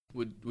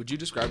Would you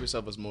describe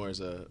yourself as more as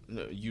a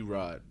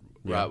Rod?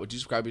 Yeah. Rod, would you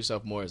describe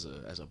yourself more as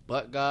a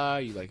butt guy?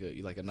 You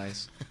like a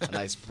nice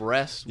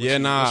breast? Yeah,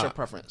 nah. What's your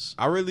preference?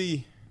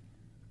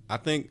 I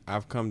think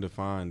I've come to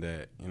find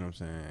that, you know what I'm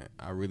saying,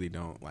 I really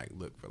don't like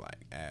look for like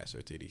ass or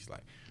titties.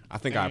 Like I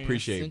think I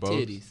appreciate both.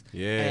 Titties.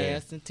 Yeah.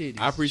 Ass and titties.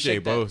 I appreciate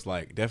Shake that. both.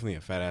 Like definitely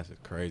a fat ass is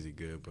crazy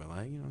good, but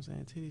like, you know what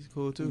I'm saying, titties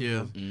cool too.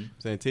 Yeah. Mm-hmm. I'm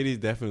saying titties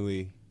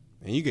definitely,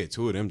 and you get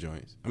two of them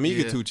joints. I mean, you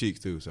Yeah. get two cheeks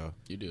too, so.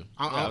 You do.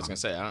 I was gonna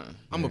say I don't.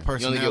 I'm a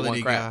You only get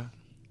one personality crack. guy.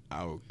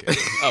 Okay.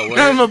 Oh, word?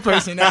 I'm a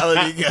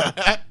personality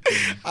guy.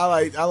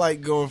 I like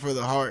going for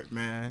the heart,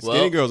 man. Well,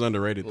 Skinny girl's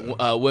underrated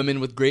though.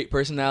 Women with great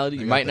personality.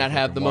 You got might that not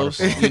have the fucking most,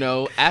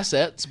 waterfall.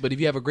 assets, but if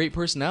you have a great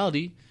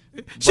personality,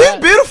 She's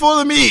Brad- beautiful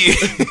to me.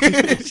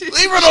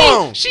 Leave her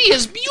alone. She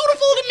is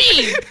beautiful to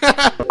me.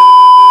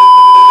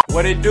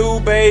 What it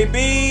do,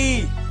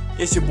 baby?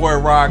 It's your boy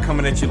Rod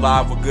coming at you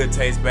live with Good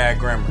Taste Bad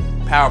Grammar,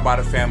 powered by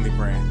the Family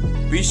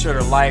Brand. Be sure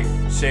to like,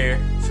 share,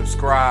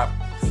 subscribe,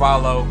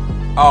 follow,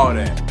 all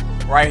that,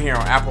 right here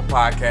on Apple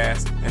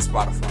Podcasts and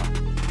Spotify.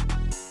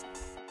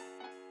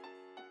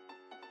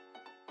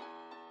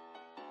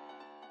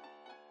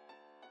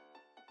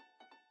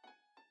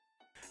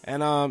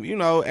 And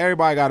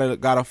everybody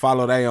gotta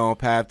follow their own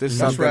path. This is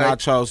That's something I right.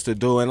 chose to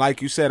do. And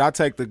like you said, I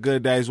take the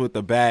good days with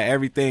the bad.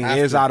 Everything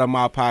is out of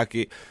my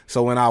pocket.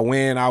 So when I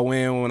win, I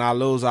win. When I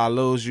lose, I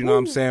lose. You know what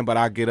I'm saying? But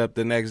I get up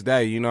the next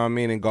day, you know what I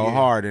mean, and go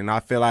hard. And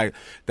I feel like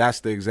that's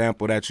the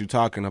example that you're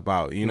talking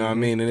about. You know what I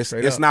mean? And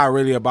it's not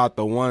really about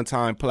the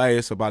one-time play.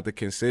 It's about the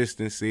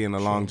consistency and the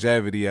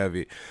longevity of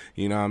it.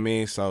 You know what I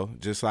mean? So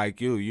just like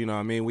you know what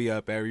I mean? We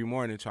up every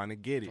morning trying to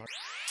get it.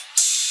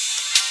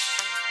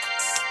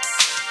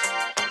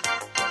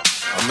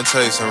 I'm gonna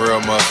tell you some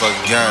real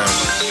motherfucking game.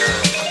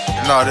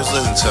 No, just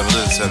listen to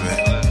me.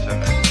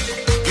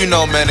 You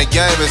know, man, the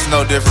game is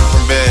no different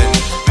from being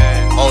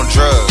on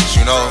drugs,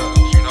 you know.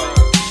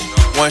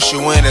 Once you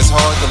win, it's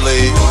hard to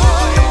leave.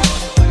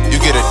 You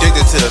get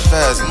addicted to the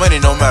fast money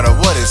no matter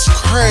what, it's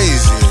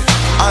crazy.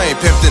 I ain't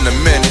pimped in a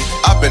minute,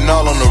 I've been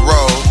all on the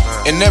road.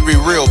 And every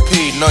real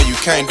P know you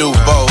can't do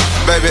both.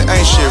 Baby,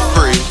 ain't shit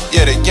free,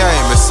 yeah, the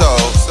game is sold.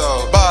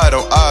 Buy it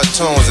on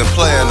iTunes and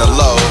play in the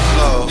low.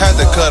 Had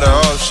to cut her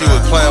off, she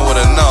was playing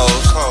with her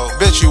nose.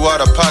 Bitch, you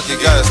out of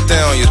pocket, gotta stay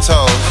on your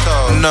toes.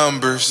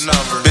 Numbers,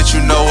 bitch,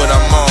 you know what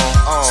I'm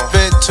on.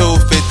 Spent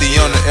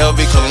 $250 on the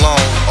LV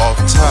cologne. Off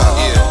top,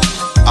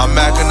 I'm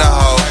macking the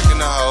hoe.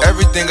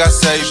 Everything I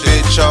say,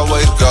 bitch,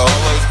 always go.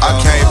 I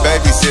can't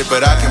babysit,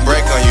 but I can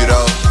break on you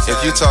though.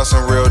 If you talk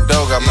some real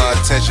dough, got my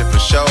attention for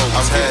sure.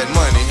 I'm had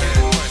money,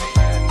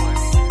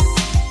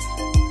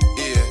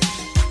 yeah,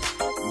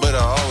 but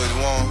I always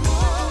want.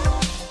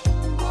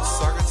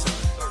 Suck it to me.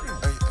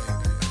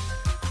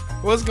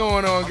 Hey. What's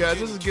going on, guys?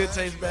 This is Good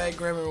Taste Bad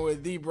Grammar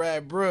with D.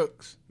 Brad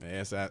Brooks.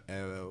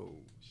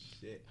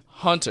 Shit.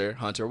 Hunter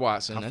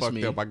Watson. I That's fucked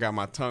me. up. I got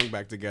my tongue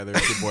back together.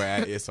 It's your boy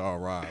It's All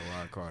Rod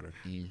Carter.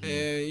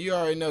 And you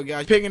already know,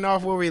 guys. Picking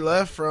off where we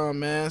left from,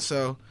 man.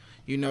 So,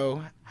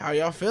 how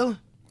y'all feeling?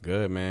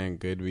 Good, man.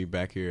 Good to be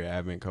back here at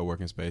Advent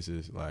Co-working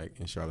Spaces, like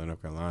in Charlotte,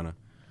 North Carolina.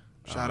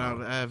 Shout out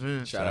to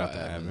Advent. Shout out to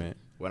Advent. Advent.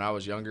 When I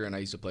was younger and I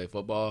used to play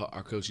football,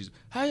 our coach used,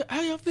 how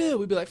y'all feel?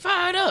 We'd be like,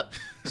 fired up.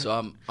 So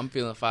I'm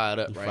feeling fired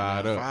up right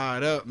Fired now. up.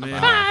 Fired up, man.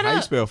 How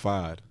you spell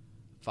fired?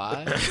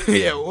 Fired?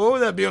 Yeah, what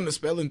would that be on the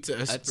spelling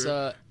test? That's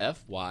bro?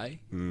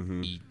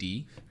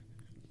 F-Y-E-D.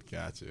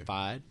 Gotcha.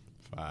 Fired.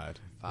 Fired.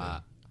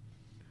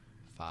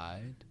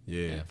 Fired.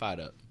 Yeah. Fired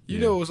up. You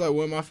know, it was like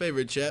one of my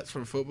favorite chats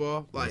from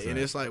football. Like, and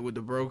it's like with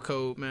the bro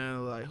code,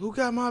 man. Like, who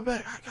got my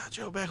back? I got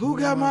your back. Who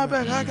got my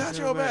back? I got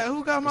your back.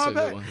 Who got That's my a good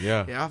back? one.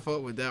 Yeah. Yeah, I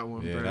fuck with that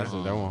one, Yeah, bro. that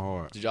one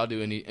hard. Did y'all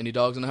do any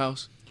dogs in the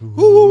house?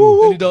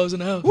 Woo, Any dogs in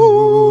the house?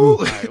 woo,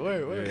 All right,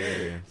 word.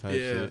 Yeah. Type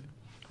Yeah. shit.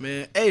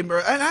 Man, hey, bro,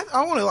 and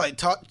I want to like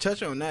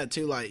touch on that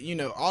too. Like,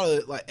 all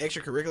the like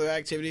extracurricular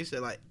activities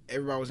that like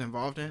everybody was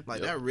involved in,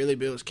 like that really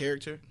builds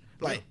character.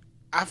 Like,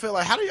 I feel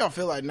like, how do y'all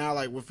feel like now,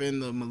 like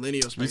within the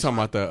millennial space? You talking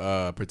about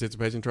the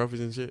participation trophies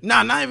and shit?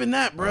 Nah, not even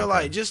that, bro. Okay.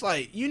 Like, just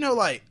like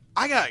like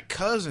I got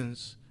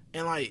cousins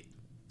and like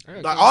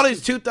all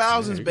these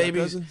 2000s You got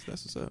babies. cousins?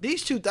 That's what's up.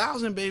 These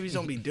 2000 babies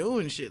don't be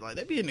doing shit. Like,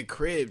 they be in the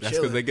crib That's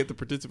chilling. because they get the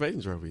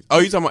participation trophies. Oh,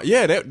 you talking about?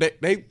 Yeah, they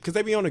because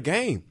they be on the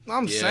game.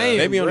 I'm saying,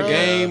 They be on bro. the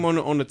game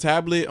on the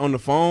tablet on the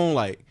phone.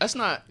 Like, That's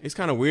not. it's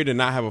kind of weird to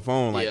not have a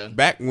phone. Like Yeah.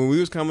 back when we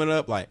was coming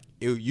up, like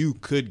you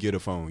could get a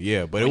phone.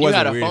 Yeah, but When it you wasn't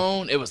had a weird.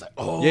 phone, it was like,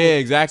 oh, Yeah,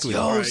 exactly.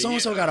 yo,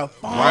 so-and-so got a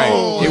phone.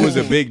 Right. It was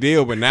a big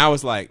deal, but now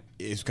it's like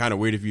it's kind of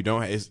weird if you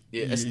don't. It's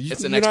it's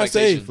an you're not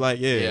expectation. safe. Like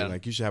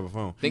like you should have a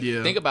phone.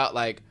 Think about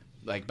like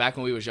back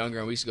when we was younger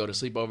and we used to go to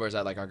sleepovers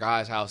at like our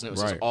guy's house and it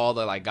was just Right. all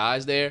the like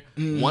guys there.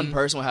 One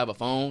person would have a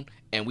phone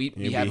and we'd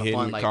be You'd be having hitting,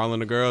 fun like calling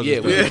the girls. yeah,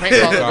 and we stuff. would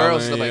prank call the girls Calling,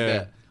 and stuff like yeah.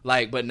 that.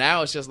 Like, but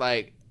now it's just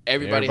like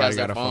everybody has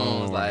their got a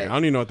phones. phone. Like I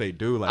don't even know what they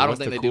do. Like, I don't what's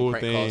think the they do cool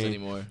prank thing? calls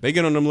anymore. They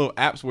get on them little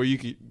apps where you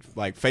could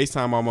like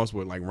FaceTime almost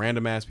with like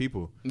random ass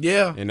people,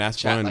 Yeah. and that's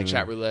Chat, fun. like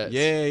chat roulette.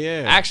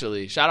 Yeah.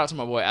 Actually, shout out to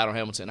my boy Adam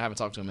Hamilton. I haven't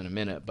talked to him in a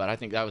minute, but I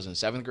think that was in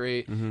 7th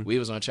grade. Mm-hmm. We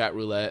was on chat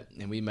roulette,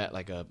 and we met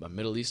like a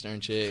Middle Eastern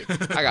chick.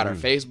 I got her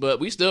Facebook.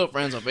 We still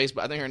friends on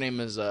Facebook. I think her name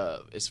is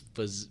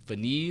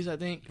Faniz, I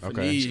think.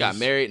 Okay. She got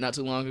married not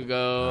too long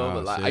ago. Oh,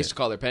 but like, I shit. used to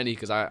call her Penny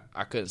because I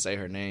couldn't say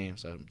her name.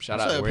 So shout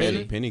What's out up, to Where Penny?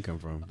 did Penny come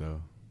from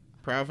though?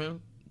 Proud family.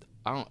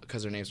 I don't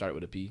because her name started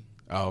with a P.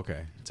 Oh,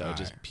 okay. So All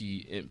just right.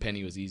 P and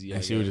Penny was easy. I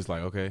And she was guess. just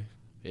like, okay.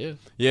 yeah.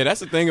 Yeah, that's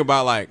the thing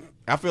about like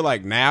I feel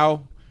like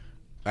now,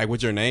 like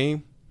with your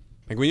name,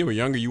 like when you were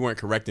younger, you weren't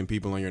correcting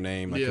people on your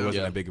name. Like it Yeah. wasn't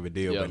Yeah. that big of a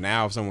deal. Yeah. But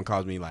now, if someone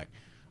calls me like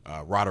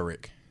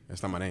Roderick,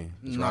 that's not my name.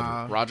 It's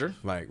Roderick. Roger.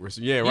 Like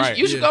yeah, right.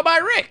 You should Yeah. go by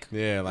Rick.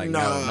 Yeah, like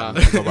Nah. no,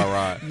 I go by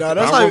Rod. Nah,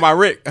 that's I go like- by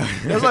Rick.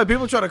 That's like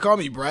people try to call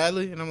me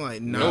Bradley, and I'm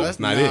like, no, Nope, that's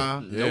not nah,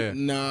 it. Yeah.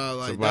 Nah,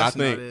 like So, but I that's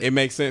think not it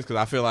makes sense because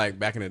I feel like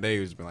back in the day, it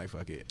was been like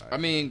fuck it. Like, I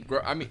mean,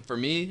 for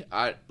me,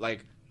 I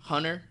like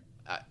Hunter.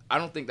 I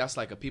don't think that's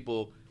like a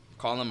people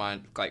calling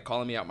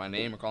me out my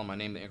name or calling my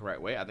name the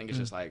incorrect way. I think it's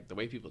just like the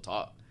way people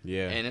talk.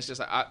 Yeah. And it's just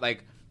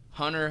like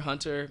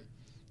Hunter,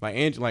 like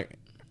Angel, like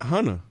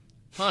Hunter.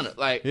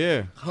 like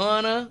Yeah.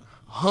 Hunter,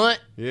 Hunt.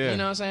 Yeah. You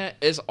know what I'm saying?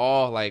 It's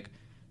all like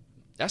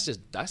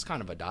that's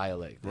kind of a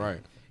dialect. Right.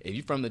 If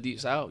you from the deep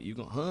south, you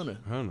go Hunter,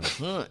 Hunter.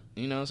 Hunt.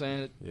 You know what I'm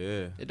saying?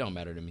 Yeah, It don't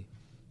matter to me.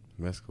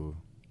 that's cool.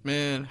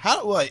 Man,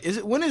 how like is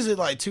it? When is it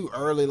like too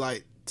early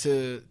like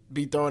to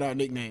be throwing out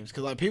nicknames?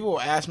 Because like people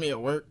will ask me at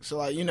work, so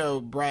like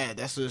Brad,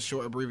 that's a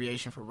short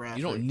abbreviation for Brad.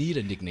 You don't need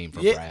a nickname for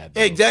yeah, Brad.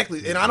 Though.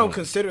 exactly, and I don't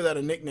consider that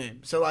a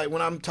nickname. So like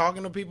when I'm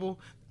talking to people,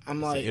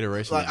 I'm like,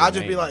 iteration like of your I'll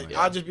just be name, like, like-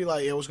 I'll just be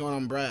like, yo, what's going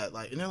on, Brad?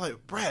 Like, and they're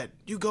like, Brad,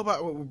 you go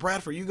by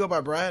Bradford, you go by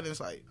Brad, and it's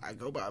like I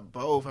go by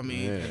both. I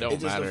mean, Yeah. It don't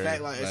it's just the matter,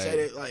 fact like I like- said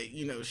it like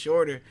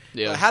shorter.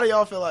 Yeah. Like, how do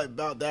y'all feel like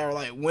about that? Or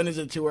like when is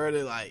it too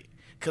early? Like,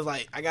 cause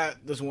like I got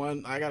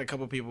a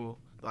couple people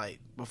like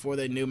before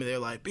they knew me, they're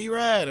like, B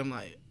Rad. I'm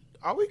like,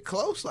 are we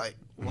close? Like,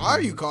 why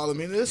are you calling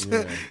me this?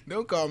 Yeah.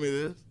 Don't call me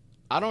this.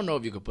 I don't know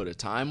if you could put a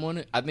time on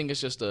it. I think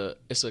it's just a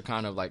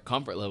kind of like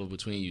comfort level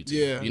between you two.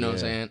 Yeah. You know what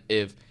I'm saying?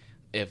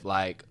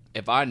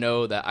 If I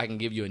know that I can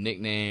give you a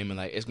nickname and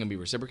like it's gonna be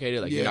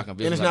reciprocated, like Yeah. you're not gonna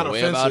feel And it's some type not of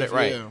way about it, offensive,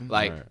 right? yeah.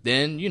 Like Right.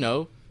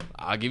 then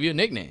I'll give you a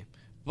nickname.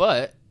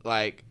 But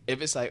like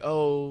if it's like,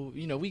 oh,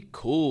 we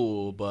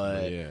cool,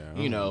 but Yeah.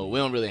 we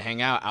don't really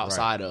hang out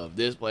outside of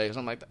this place.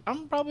 I'm like,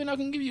 I'm probably not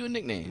gonna give you a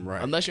nickname,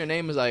 Right. unless your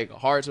name is like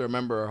hard to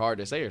remember or hard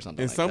to say or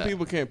something. And like some that.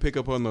 people can't pick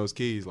up on those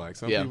keys. Like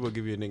some Yeah. people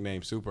give you a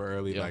nickname super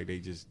early, Yeah. like they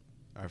just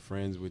are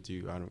friends with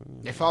you.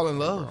 They fall in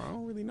love. Bro, I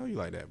don't really know you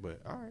like that, but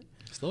all right.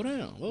 slow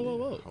down.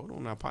 Whoa. Hold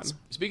on now, partner.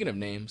 Speaking of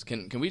names,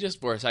 can we just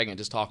for a second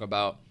just talk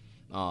about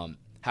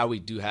how we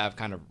do have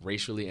kind of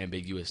racially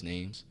ambiguous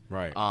names?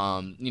 Right.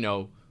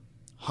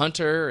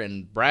 Hunter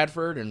and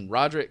Bradford and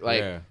Roderick,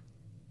 like yeah.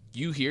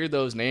 you hear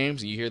those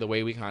names and you hear the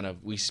way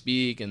we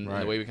speak and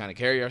Right. the way we kind of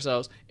carry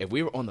ourselves. If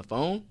we were on the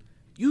phone,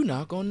 you're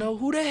not gonna know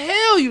who the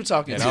hell you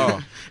talking At to.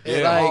 all.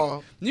 At Like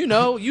all. you're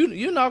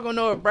not gonna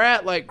know if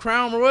Brad like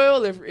Crown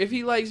Royal if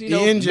he likes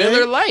E&J?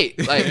 Miller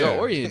Lite like Yeah.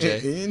 or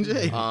E&J.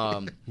 E&J.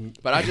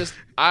 But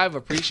I've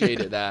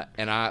appreciated that,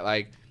 and I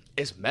like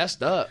it's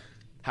messed up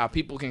how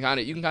people can kind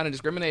of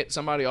discriminate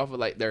somebody off of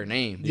like their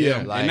name.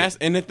 Yeah. like,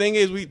 and the thing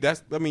is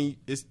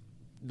it's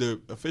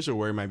the official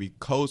word might be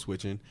code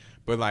switching,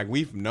 but like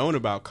we've known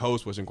about code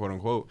switching, quote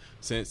unquote,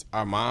 since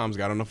our moms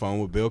got on the phone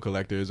with bill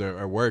collectors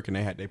or work and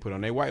they put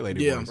on their white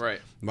lady Yeah. voice.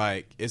 Right.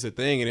 Like it's a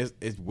thing, and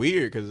it's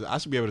weird because I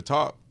should be able to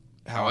talk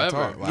how I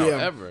talk. Like, Yeah.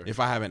 however,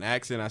 if I have an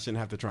accent, I shouldn't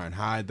have to try and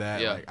hide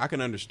that. Yeah. Like I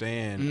can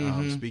understand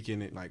Mm-hmm.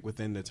 speaking it like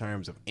within the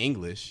terms of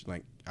English.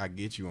 Like I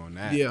get you on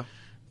that. Yeah.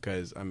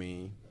 Because I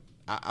mean,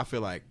 I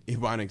feel like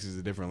Ebonics is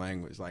a different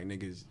language. Like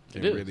niggas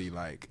can It is. really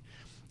like.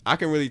 I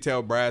can really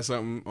tell Brad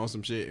something on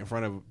some shit in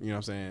front of what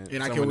I'm saying,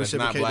 And I can someone that's not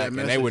reciprocate black, that and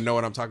they message. would know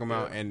what I'm talking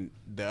about, and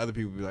the other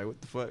people be like,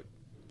 "What the fuck?"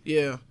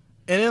 Yeah.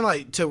 And then,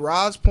 like, to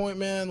Rod's point,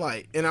 man,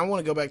 like, and I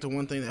want to go back to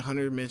one thing that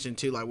Hunter mentioned,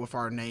 too, like, with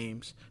our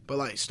names. But,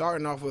 like,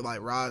 starting off with,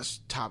 like, Rod's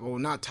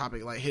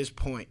topic, like, his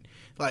point.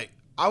 Like,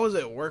 I was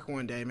at work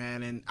one day,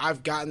 man, and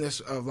I've gotten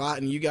this a lot,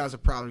 and you guys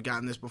have probably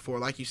gotten this before.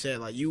 Like you said,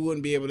 like, you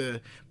wouldn't be able to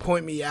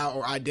point me out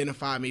or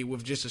identify me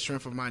with just the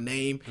strength of my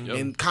name Yep.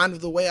 and kind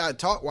of the way I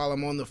talk while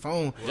I'm on the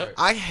phone. Yep.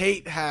 I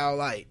hate how,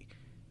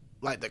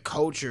 like the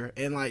culture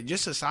and like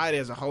just society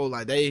as a whole,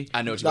 like they,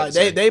 I know what you're about like to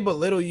say. they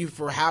belittle you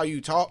for how you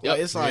talk. Yep.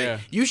 Like, it's like Yeah.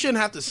 you shouldn't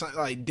have to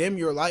like dim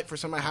your light for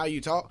somebody how you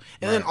talk.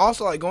 And then Right.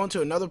 also like going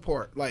to another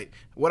part, like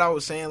what I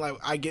was saying, like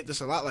I get this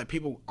a lot. Like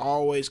people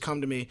always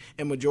come to me,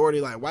 and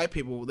majority like white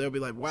people, they'll be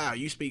like, "Wow,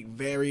 you speak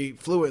very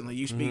fluently.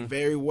 You speak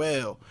very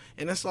well."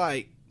 And it's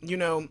like, you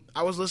know,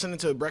 I was listening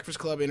to a Breakfast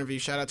Club interview.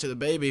 Shout out to the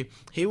baby.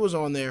 He was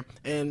on there,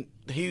 and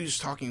he was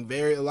talking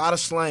a lot of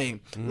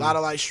slang, a lot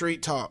of like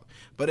street talk.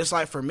 But it's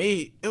like for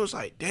me, it was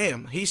like,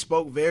 damn, he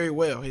spoke very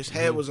well. His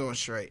head was on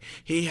straight.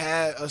 He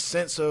had a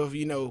sense of,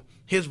 you know,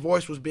 his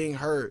voice was being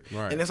heard.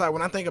 Right. And it's like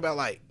when I think about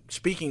like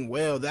speaking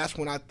well, that's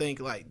when I think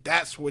like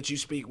that's what you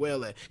speak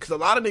well at. Because a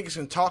lot of niggas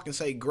can talk and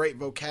say great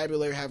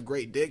vocabulary, have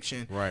great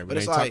diction. Right, but they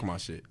it's ain't like, talking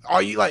about shit.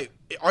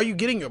 Are you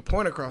getting your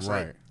point across?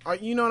 Right.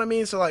 Like, you know what I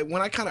mean? So like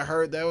when I kind of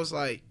heard that, was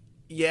like,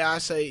 yeah, I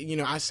say, you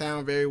know, I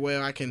sound very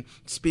well. I can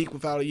speak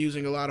without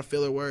using a lot of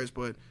filler words,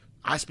 but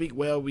I speak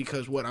well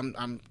because what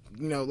I'm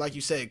you know, like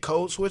you said,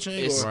 code switching.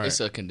 It's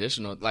a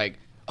conditional, like,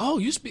 oh,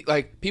 you speak,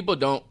 like, people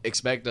don't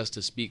expect us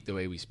to speak the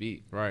way we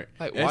speak. Right.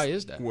 Like, why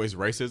is that? Well, it's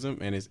racism,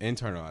 and it's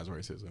internalized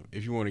racism,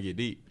 if you want to get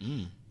deep.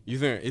 You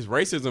think it's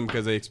racism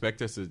because they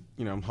expect us to,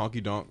 you know,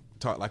 honky-donk,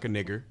 talk like a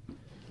nigger.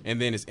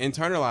 And then it's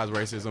internalized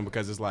racism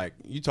because it's like,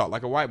 you talk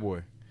like a white boy.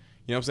 You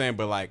know what I'm saying?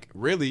 But, like,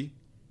 really,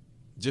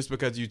 just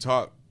because you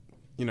talk,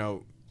 you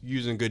know,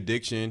 using good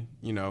diction,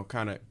 you know,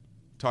 kind of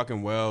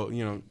talking well,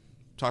 you know,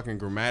 talking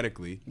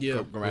grammatically,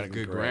 Grammatically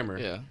good correct. grammar.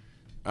 Yeah.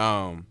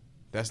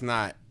 That's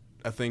not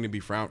a thing to be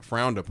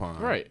frowned upon.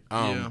 Right.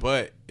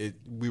 But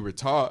we were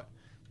taught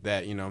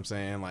that, you know what I'm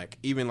saying, like,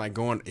 even like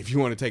going, if you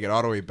want to take it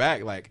all the way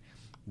back, like,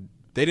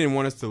 they didn't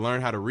want us to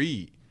learn how to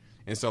read.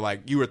 And so,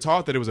 like, you were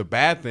taught that it was a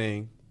bad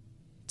thing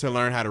to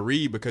learn how to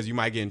read because you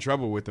might get in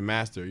trouble with the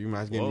master. You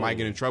might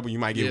get in trouble. You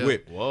might get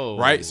whipped. Whoa.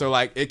 Right? So,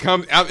 like, it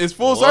comes out. It's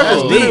full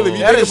circle. Literally, if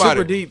you That think is about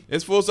super it. deep.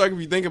 It's full circle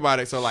if you think about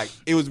it. So, like,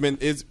 it's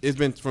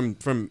been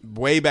from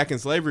way back in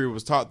slavery, it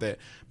was taught that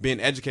being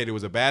educated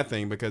was a bad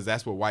thing because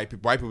that's what white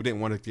people didn't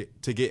want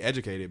to get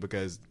educated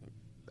because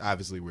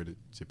obviously we're the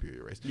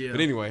superior race. Yeah. But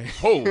anyway,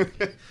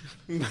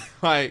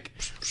 like,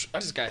 I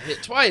just got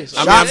hit twice.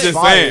 I'm Shots just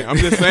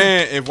fired.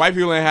 saying, if white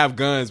people didn't have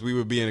guns, we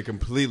would be in a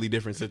completely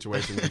different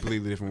situation,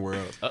 completely different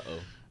world. Uh-oh.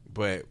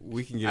 But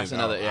we can get That's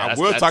into another- yeah, I that's-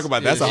 will that's- talk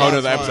about that's a whole yeah,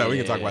 other that's episode. fine. We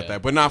can talk Yeah, about yeah.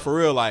 that. But not for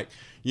real, like,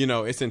 you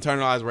know, it's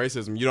internalized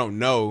racism. You don't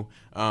know.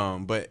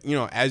 But, you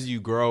know, as you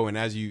grow and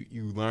as you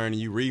learn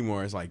and you read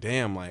more, it's like,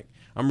 damn, like,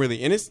 I'm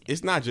really, and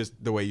it's not just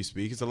the way you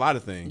speak. It's a lot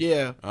of things.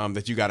 Yeah.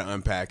 That you got to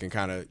unpack and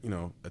kind of, you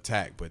know,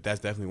 attack. But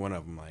that's definitely one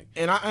of them. Like,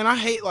 And I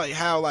hate like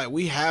how like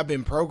we have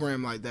been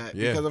programmed like that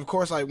because of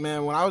course like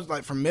man when I was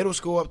like from middle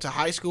school up to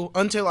high school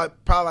until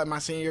like probably like my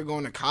senior year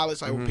going to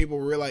college like when people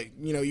were like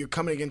you know you're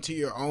coming into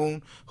your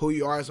own who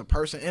you are as a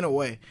person in a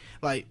way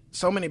like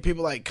so many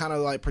people like kind of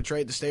like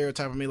portrayed the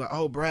stereotype of me like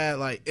oh Brad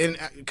like and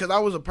because I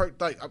was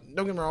like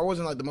don't get me wrong I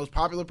wasn't like the most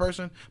popular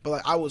person but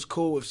like I was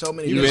cool with so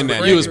many You different been that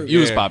friend You was groups. you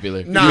was Yeah.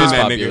 popular. Nah. You was You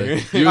been that popular.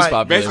 nigga. You was Like,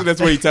 popular. basically,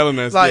 that's what he's telling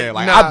us. Like, yeah,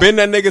 like, nah. I've been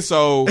that nigga,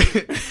 so.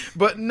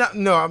 But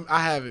no,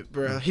 I haven't,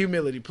 bro.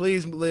 Humility,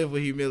 please live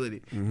with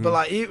humility. But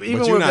like even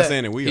But you're with not that,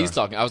 saying that we He's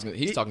are. talking.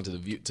 He's talking to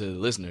the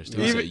listeners. Too.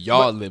 He Even- said,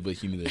 y'all live with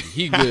humility.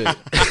 He good.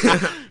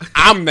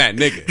 I'm that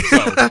nigga.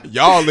 So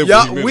y'all live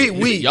y'all, with we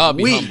humility. Y'all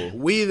be humble.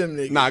 we them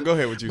niggas. Nah, go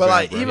ahead with you. But saying,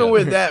 like bro. even Yeah.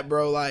 with that,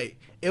 bro, like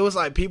it was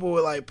like people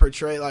would like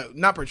portray like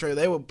not portray.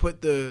 They would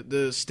put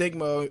the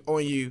stigma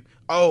on you.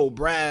 Oh,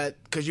 Brad,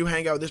 because you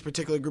hang out with this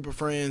particular group of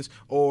friends,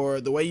 or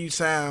the way you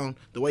sound,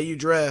 the way you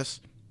dress.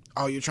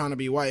 Oh, you're trying to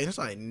be white. And it's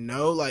like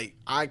no, like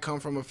I come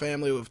from a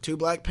family with 2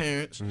 black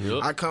parents.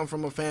 Yep. I come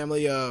from a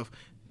family of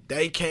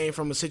they came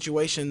from a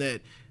situation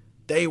that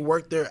they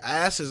worked their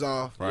asses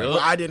off. Right. But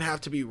I didn't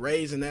have to be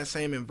raised in that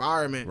same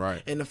environment.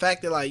 Right. And the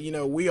fact that like, you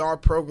know, we are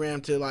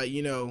programmed to like,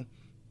 you know,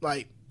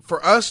 like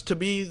for us to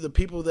be the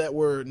people that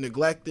were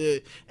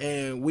neglected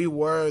and we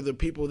were the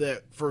people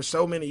that for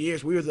so many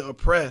years we were the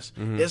oppressed.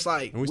 It's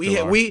like And we we still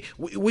had,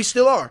 are. we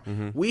still are.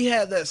 We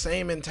had that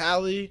same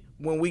mentality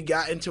when we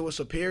got into a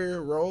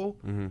superior role.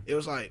 It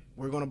was like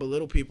we're going to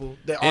belittle people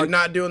that are And-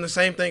 not doing the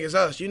same thing as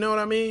us. You know what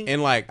I mean?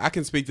 And like I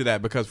can speak to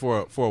that because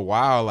for a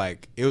while,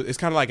 like it's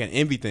kind of like an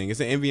envy thing. It's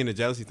an envy and a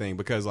jealousy thing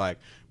because like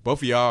both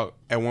of y'all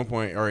at one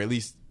point, or at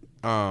least,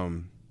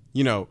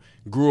 you know,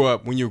 grew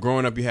up when you were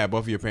growing up. You had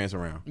both of your parents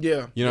around.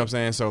 Yeah. You know what I'm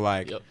saying? So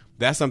like Yep.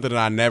 that's something that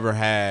I never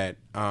had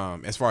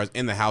as far as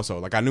in the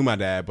household. Like I knew my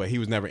dad, but he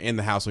was never in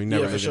the household. He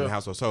never Yeah, for lived in sure. the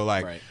household. So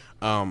like Right.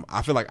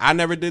 I feel like I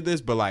never did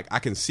this, but like I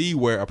can see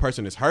where a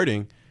person is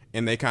hurting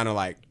and they kind of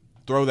like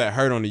throw that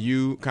hurt onto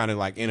you kind of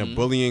like in a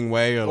bullying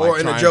way or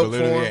like in a trying joke to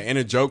belittle form. yeah, in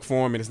a joke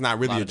form, and it's not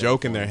really Lot a of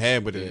joke different in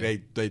their forms. head, but Yeah.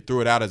 they threw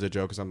it out as a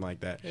joke or something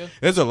like that. Yeah.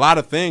 There's a lot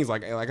of things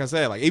like I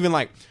said, like even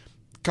like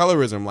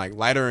colorism, like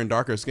lighter and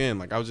darker skin.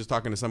 Like I was just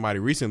talking to somebody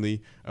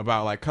recently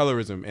about like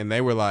colorism, and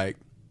they were like,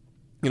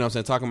 you know what I'm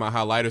saying, talking about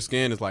how lighter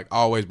skin is like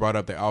always brought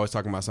up. They're always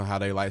talking about how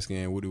they light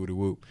skin, woody woody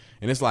whoop.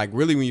 And it's like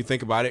really when you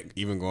think about it,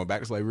 even going back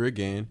to slavery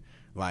again,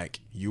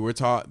 like you were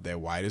taught that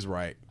white is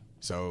right.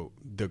 So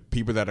the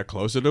people that are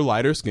closer to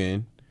lighter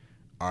skin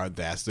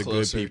that's the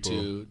Closer good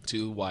people.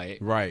 to white.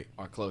 Right.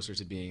 Are closer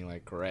to being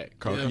like correct.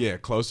 Yeah,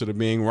 closer to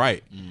being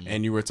right.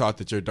 And you were taught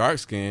that your dark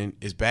skin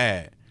is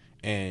bad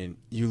and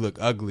you look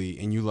ugly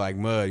and you like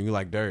mud and you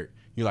like dirt.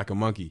 You like a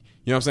monkey. You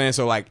know what I'm saying?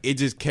 So like it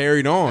just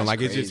carried on. That's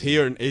like it's just crazy.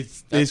 here and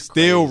it's That's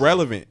still crazy.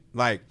 relevant.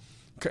 Like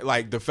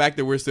the fact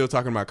that we're still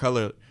talking about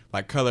color,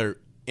 like color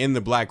in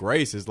the black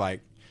race is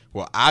like,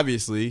 well,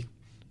 obviously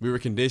we were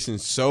conditioned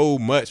so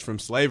much from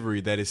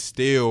slavery that it's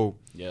still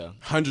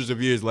hundreds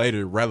of years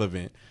later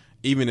relevant.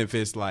 Even if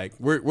it's like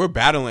we're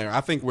battling,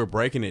 I think we're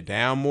breaking it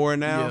down more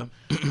now.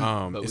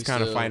 It's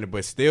kind of fighting,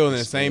 but still in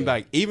the same,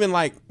 like, even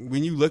like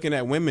when you looking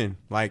at women,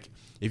 like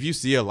if you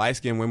see a light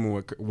skinned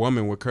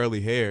woman with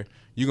curly hair,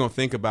 you're gonna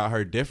think about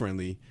her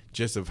differently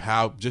just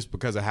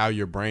because of how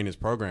your brain is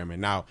programming.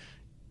 Now,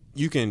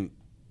 you can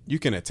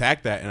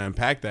attack that and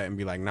unpack that and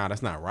be like, nah,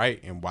 that's not right,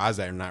 and why is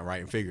that not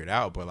right, and figure it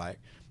out. But like,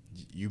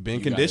 you've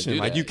been conditioned,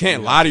 like you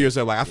can't lie to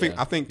yourself. Like I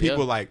think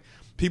people like.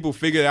 People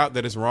figure out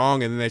that it's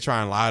wrong, and then they try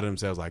and lie to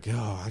themselves, like,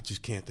 "Oh, I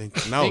just can't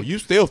think." No, you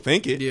still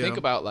think it. Think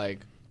about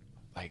like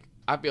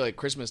I feel like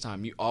Christmas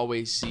time, you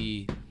always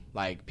see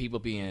like people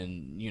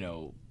being,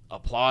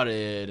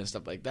 applauded and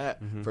stuff like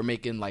that for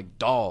making like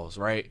dolls,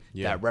 right?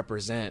 That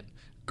represent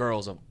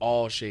girls of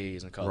all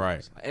shades and colors,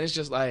 right? And it's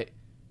just like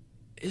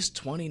it's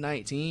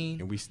 2019,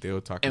 and we still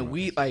talking. And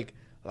we like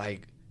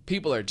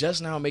people are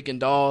just now making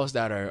dolls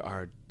that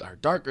are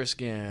darker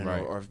skin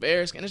or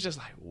fair skin. It's just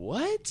like,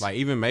 what? Like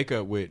even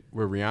makeup with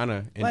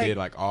Rihanna and did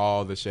like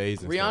all the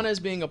shades. And Rihanna stuff.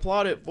 is being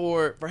applauded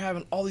for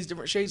having all these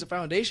different shades of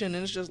foundation,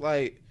 and it's just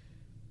like,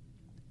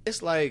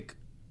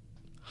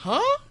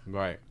 huh?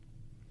 Right.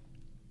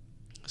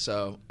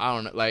 So I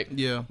don't know. Like,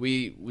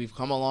 we've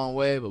come a long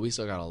way, but we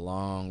still got a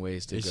long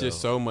ways to go. It's just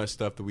so much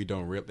stuff that we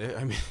don't really.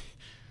 I mean.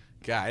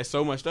 God, it's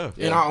so much stuff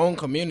in our own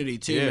community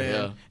too, man.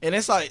 Yeah. And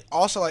it's like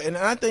also like, and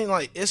I think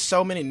like it's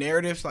so many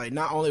narratives. Like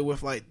not only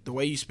with like the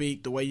way you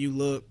speak, the way you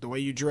look, the way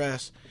you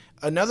dress.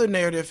 Another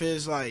narrative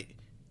is like,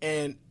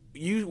 and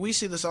we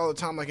see this all the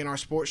time, like in our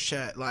sports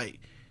chat. Like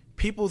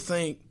people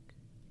think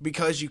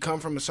because you come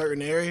from a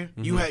certain area,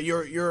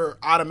 you're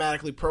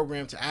automatically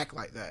programmed to act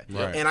like that.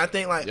 Right. And I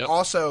think like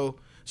also,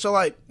 so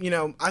like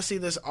I see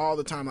this all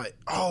the time. Like,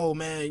 oh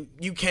man,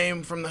 you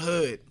came from the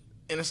hood.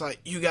 And it's like,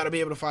 you got to be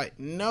able to fight.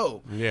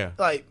 No. Yeah.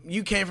 Like,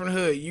 you came from the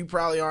hood. You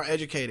probably aren't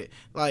educated.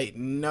 Like,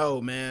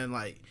 no, man.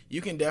 Like, you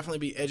can definitely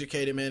be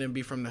educated, man, and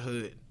be from the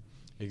hood.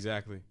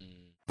 Exactly.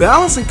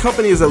 Balance &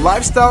 Company is a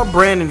lifestyle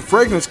brand and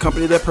fragrance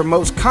company that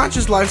promotes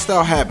conscious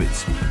lifestyle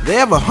habits. They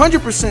have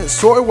 100%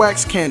 soy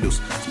wax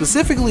candles,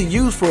 specifically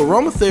used for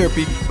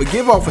aromatherapy, but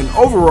give off an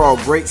overall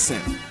great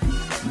scent.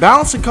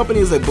 Balance &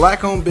 Company is a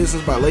black-owned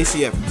business by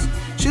Lacey Evans.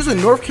 She's a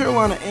North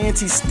Carolina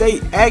A&T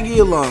State Aggie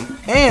alum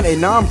and a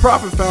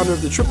nonprofit founder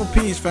of the Triple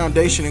P's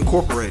Foundation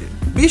Incorporated.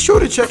 Be sure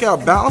to check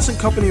out Balance &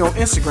 Company on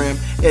Instagram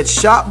at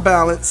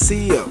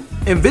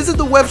ShopBalanceCEO and visit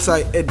the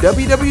website at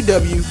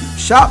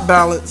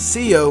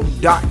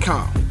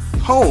www.shopbalanceceo.com,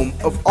 home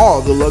of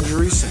all the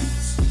luxury scents.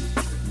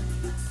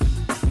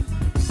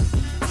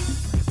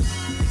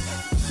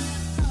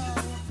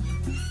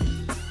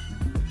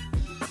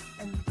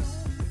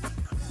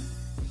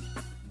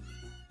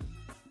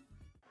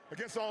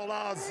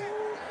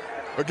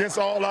 Against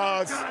all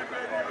odds,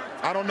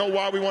 I don't know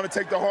why we want to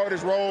take the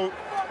hardest road.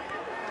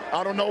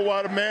 I don't know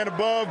why the man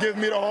above gives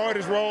me the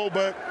hardest road,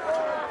 but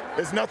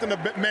it's nothing the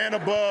man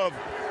above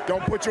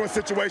don't put you in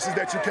situations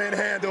that you can't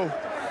handle.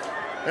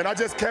 And I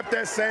just kept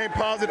that same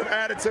positive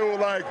attitude,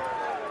 like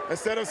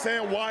instead of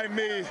saying why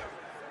me,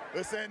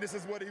 they're saying this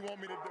is what he want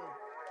me to do.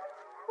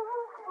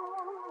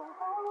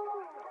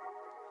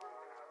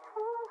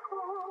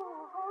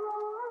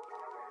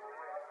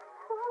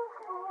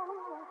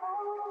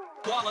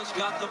 Wallace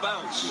got the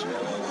bounce.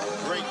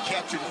 Great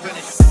catch and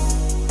finish.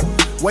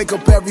 Wake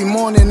up every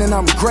morning and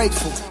I'm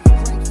grateful.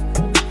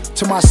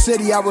 To my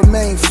city I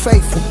remain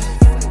faithful.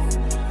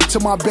 To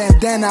my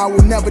bandana I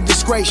will never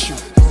disgrace you.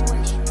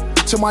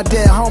 To my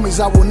dead homies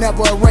I will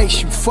never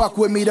erase you. Fuck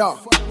with me though.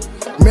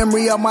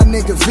 Memory of my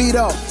nigga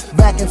Vito.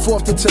 Back and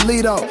forth to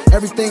Toledo.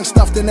 Everything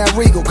stuffed in that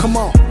Regal. Come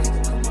on.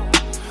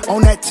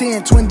 On that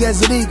 10, Twin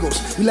Desert Eagles.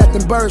 We let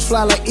them birds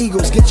fly like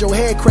eagles. Get your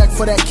head cracked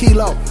for that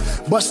kilo.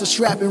 Bust the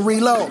strap and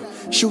reload.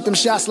 Shoot them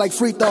shots like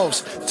free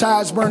throws.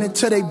 Tires burning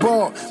till they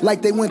bald,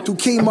 like they went through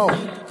chemo.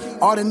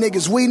 All the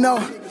niggas we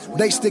know,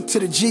 they stick to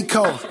the G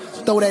code.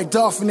 Throw that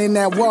dolphin in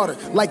that water,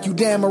 like you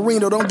Dan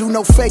Marino. Don't do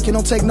no faking,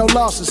 don't take no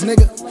losses,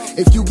 nigga.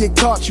 If you get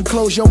caught, you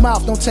close your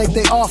mouth, don't take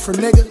they offer,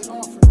 nigga.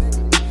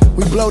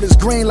 We blow this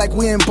green like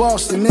we in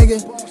Boston,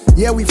 nigga.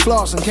 Yeah, we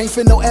flossing, can't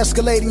fit no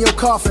Escalade in your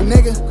coffin,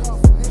 nigga.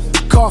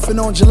 Coughing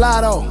on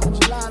gelato.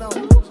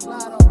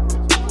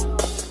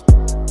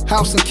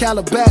 House in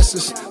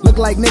Calabasas, look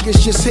like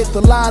niggas just hit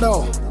the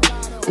lotto.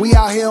 We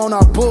out here on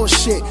our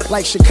bullshit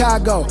like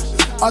Chicago.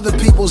 Other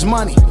people's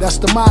money, that's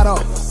the motto.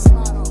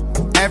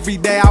 Every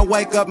day I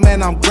wake up,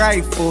 man, I'm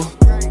grateful.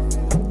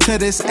 To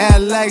this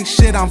LA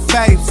shit, I'm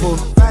faithful.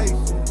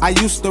 I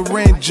used to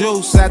rent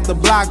juice at the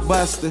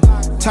Blockbuster.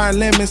 Turn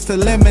lemons to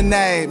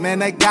lemonade, man,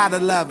 they gotta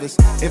love us.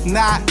 If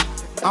not,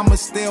 I'ma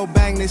still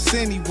bang this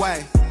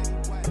anyway.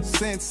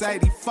 Since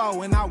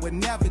 84 and I would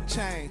never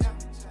change.